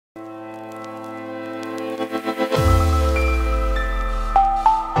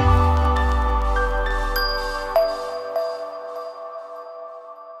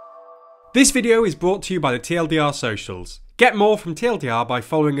This video is brought to you by the TLDR socials. Get more from TLDR by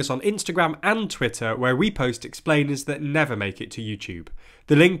following us on Instagram and Twitter, where we post explainers that never make it to YouTube.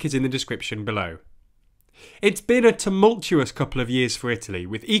 The link is in the description below. It's been a tumultuous couple of years for Italy,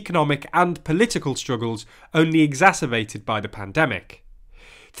 with economic and political struggles only exacerbated by the pandemic.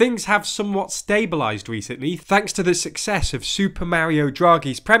 Things have somewhat stabilised recently thanks to the success of Super Mario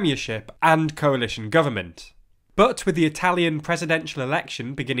Draghi's premiership and coalition government. But with the Italian presidential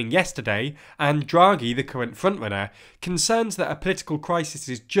election beginning yesterday and Draghi the current frontrunner, concerns that a political crisis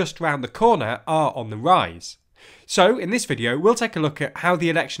is just round the corner are on the rise. So in this video we'll take a look at how the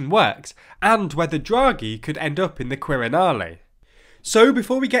election works and whether Draghi could end up in the Quirinale. So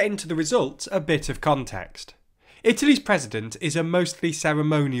before we get into the results, a bit of context. Italy's president is a mostly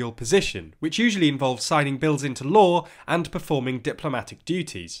ceremonial position, which usually involves signing bills into law and performing diplomatic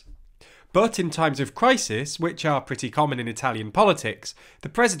duties. But in times of crisis, which are pretty common in Italian politics, the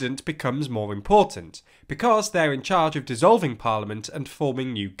president becomes more important, because they're in charge of dissolving parliament and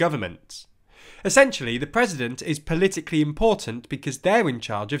forming new governments. Essentially, the president is politically important because they're in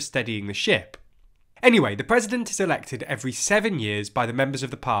charge of steadying the ship. Anyway, the president is elected every 7 years by the members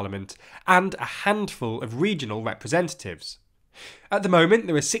of the parliament and a handful of regional representatives. At the moment,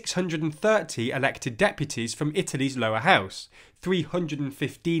 there are 630 elected deputies from Italy's lower house,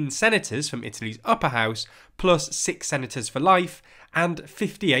 315 senators from Italy's upper house, plus 6 senators for life, and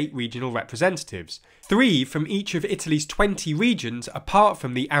 58 regional representatives, 3 from each of Italy's 20 regions apart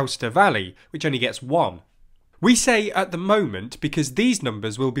from the Aosta Valley, which only gets 1. We say at the moment because these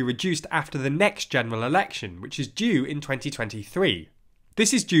numbers will be reduced after the next general election, which is due in 2023.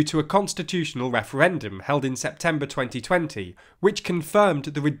 This is due to a constitutional referendum held in September 2020, which confirmed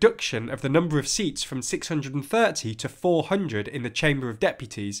the reduction of the number of seats from 630 to 400 in the Chamber of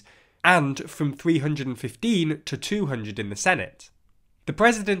Deputies and from 315 to 200 in the Senate. The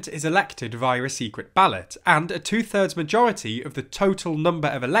president is elected via a secret ballot, and a 2/3 majority of the total number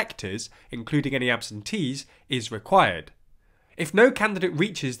of electors, including any absentees, is required. If no candidate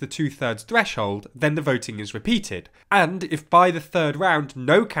reaches the 2/3 threshold, then the voting is repeated, and if by the third round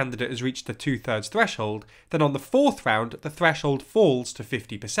no candidate has reached the 2/3 threshold, then on the fourth round the threshold falls to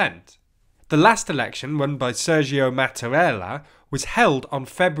 50%. The last election, won by Sergio Mattarella, was held on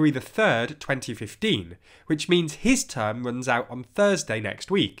February the 3rd, 2015, which means his term runs out on Thursday next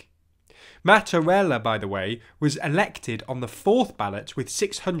week. Mattarella, by the way, was elected on the fourth ballot with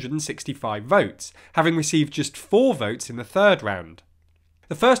 665 votes, having received just 4 votes in the third round.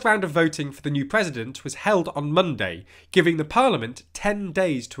 The first round of voting for the new president was held on Monday, giving the parliament 10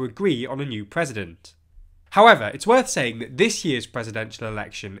 days to agree on a new president. However, it's worth saying that this year's presidential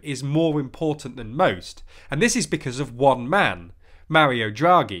election is more important than most, and this is because of one man, Mario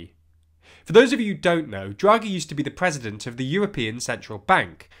Draghi. For those of you who don't know, Draghi used to be the president of the European Central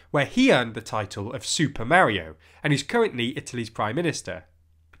Bank, where he earned the title of Super Mario, and is currently Italy's Prime Minister.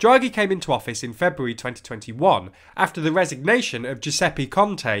 Draghi came into office in February 2021, after the resignation of Giuseppe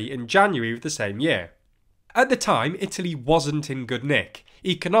Conte in January of the same year. At the time, Italy wasn't in good nick,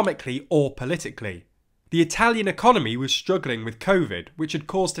 economically or politically. The Italian economy was struggling with COVID, which had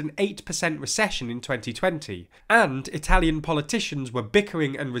caused an 8% recession in 2020, and Italian politicians were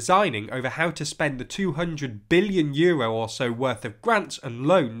bickering and resigning over how to spend the €200 billion or so worth of grants and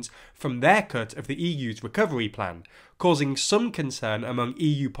loans from their cut of the EU's recovery plan, causing some concern among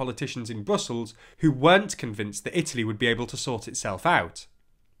EU politicians in Brussels who weren't convinced that Italy would be able to sort itself out.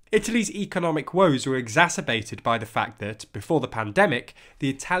 Italy's economic woes were exacerbated by the fact that, before the pandemic, the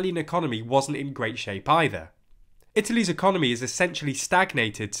Italian economy wasn't in great shape either. Italy's economy has essentially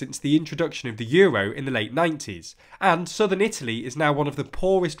stagnated since the introduction of the euro in the late 90s, and southern Italy is now one of the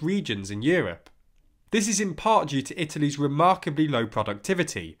poorest regions in Europe. This is in part due to Italy's remarkably low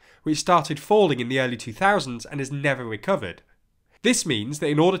productivity, which started falling in the early 2000s and has never recovered. This means that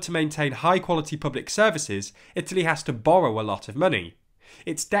in order to maintain high-quality public services, Italy has to borrow a lot of money.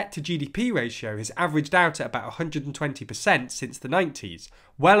 Its debt to GDP ratio has averaged out at about 120% since the 90s,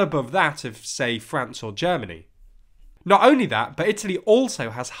 well above that of, say, France or Germany. Not only that, but Italy also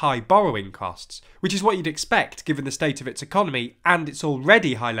has high borrowing costs, which is what you'd expect given the state of its economy and its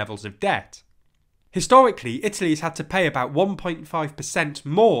already high levels of debt. Historically, Italy has had to pay about 1.5%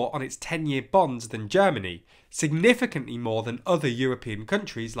 more on its 10-year bonds than Germany, significantly more than other European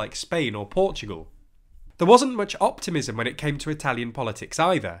countries like Spain or Portugal. There wasn't much optimism when it came to Italian politics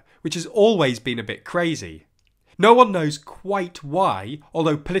either, which has always been a bit crazy. No one knows quite why,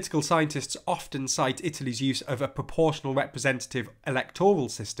 although political scientists often cite Italy's use of a proportional representative electoral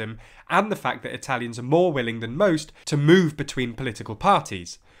system and the fact that Italians are more willing than most to move between political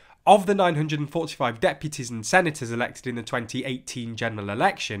parties. Of the 945 deputies and senators elected in the 2018 general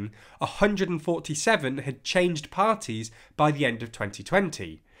election, 147 had changed parties by the end of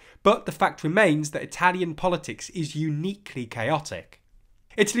 2020. But the fact remains that Italian politics is uniquely chaotic.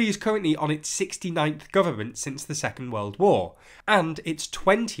 Italy is currently on its 69th government since the Second World War, and its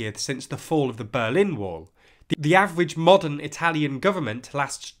 20th since the fall of the Berlin Wall. The average modern Italian government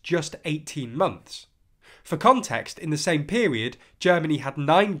lasts just 18 months. For context, in the same period, Germany had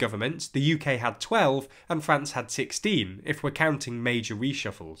 9 governments, the UK had 12, and France had 16, if we're counting major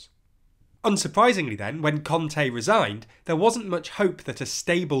reshuffles. Unsurprisingly then, when Conte resigned, there wasn't much hope that a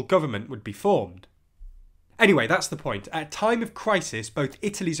stable government would be formed. Anyway, that's the point. At a time of crisis, both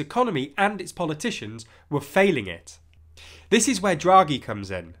Italy's economy and its politicians were failing it. This is where Draghi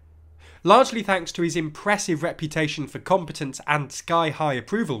comes in. Largely thanks to his impressive reputation for competence and sky-high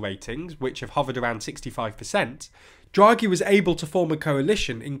approval ratings, which have hovered around 65%, Draghi was able to form a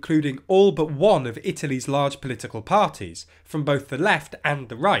coalition including all but one of Italy's large political parties, from both the left and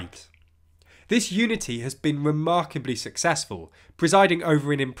the right. This unity has been remarkably successful, presiding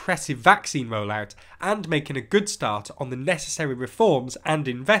over an impressive vaccine rollout and making a good start on the necessary reforms and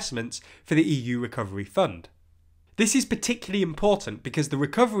investments for the EU Recovery Fund. This is particularly important because the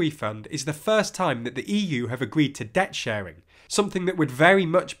Recovery Fund is the first time that the EU have agreed to debt sharing, something that would very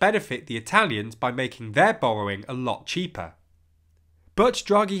much benefit the Italians by making their borrowing a lot cheaper. But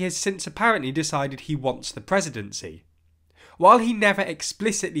Draghi has since apparently decided he wants the presidency. While he never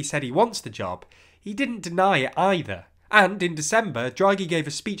explicitly said he wants the job, he didn't deny it either. And in December, Draghi gave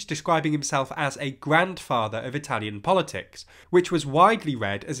a speech describing himself as a grandfather of Italian politics, which was widely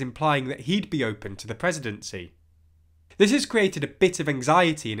read as implying that he'd be open to the presidency. This has created a bit of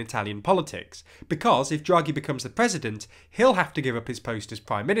anxiety in Italian politics, because if Draghi becomes the president, he'll have to give up his post as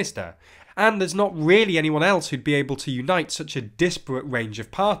prime minister, and there's not really anyone else who'd be able to unite such a disparate range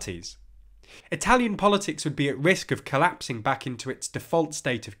of parties. Italian politics would be at risk of collapsing back into its default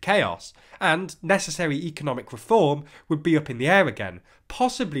state of chaos, and necessary economic reform would be up in the air again,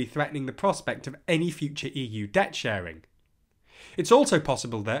 possibly threatening the prospect of any future EU debt sharing. It's also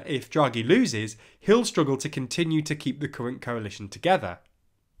possible that, if Draghi loses, he'll struggle to continue to keep the current coalition together.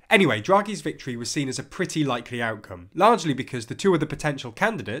 Anyway, Draghi's victory was seen as a pretty likely outcome, largely because the two other potential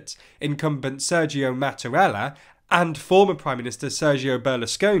candidates, incumbent Sergio Mattarella and former Prime Minister Sergio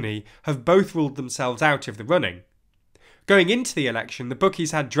Berlusconi, have both ruled themselves out of the running. Going into the election, the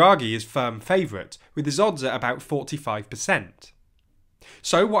bookies had Draghi as firm favourite, with his odds at about 45%.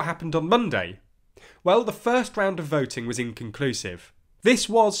 So what happened on Monday? Well, the first round of voting was inconclusive. This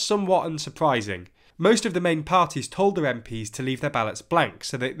was somewhat unsurprising. Most of the main parties told their MPs to leave their ballots blank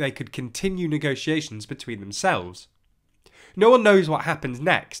so that they could continue negotiations between themselves. No one knows what happens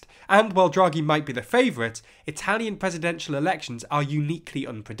next, and while Draghi might be the favourite, Italian presidential elections are uniquely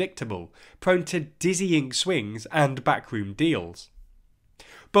unpredictable, prone to dizzying swings and backroom deals.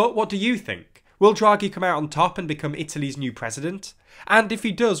 But what do you think? Will Draghi come out on top and become Italy's new president? And if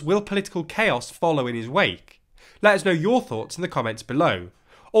he does, will political chaos follow in his wake? Let us know your thoughts in the comments below.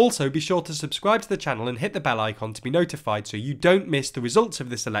 Also, be sure to subscribe to the channel and hit the bell icon to be notified so you don't miss the results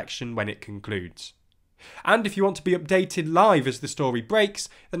of this election when it concludes. And if you want to be updated live as the story breaks,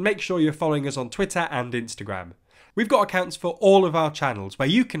 then make sure you're following us on Twitter and Instagram. We've got accounts for all of our channels where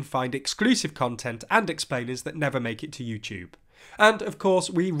you can find exclusive content and explainers that never make it to YouTube. And of course,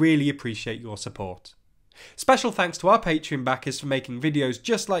 we really appreciate your support. Special thanks to our Patreon backers for making videos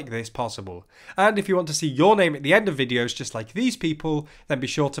just like this possible. And if you want to see your name at the end of videos just like these people, then be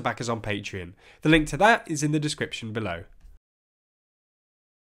sure to back us on Patreon. The link to that is in the description below.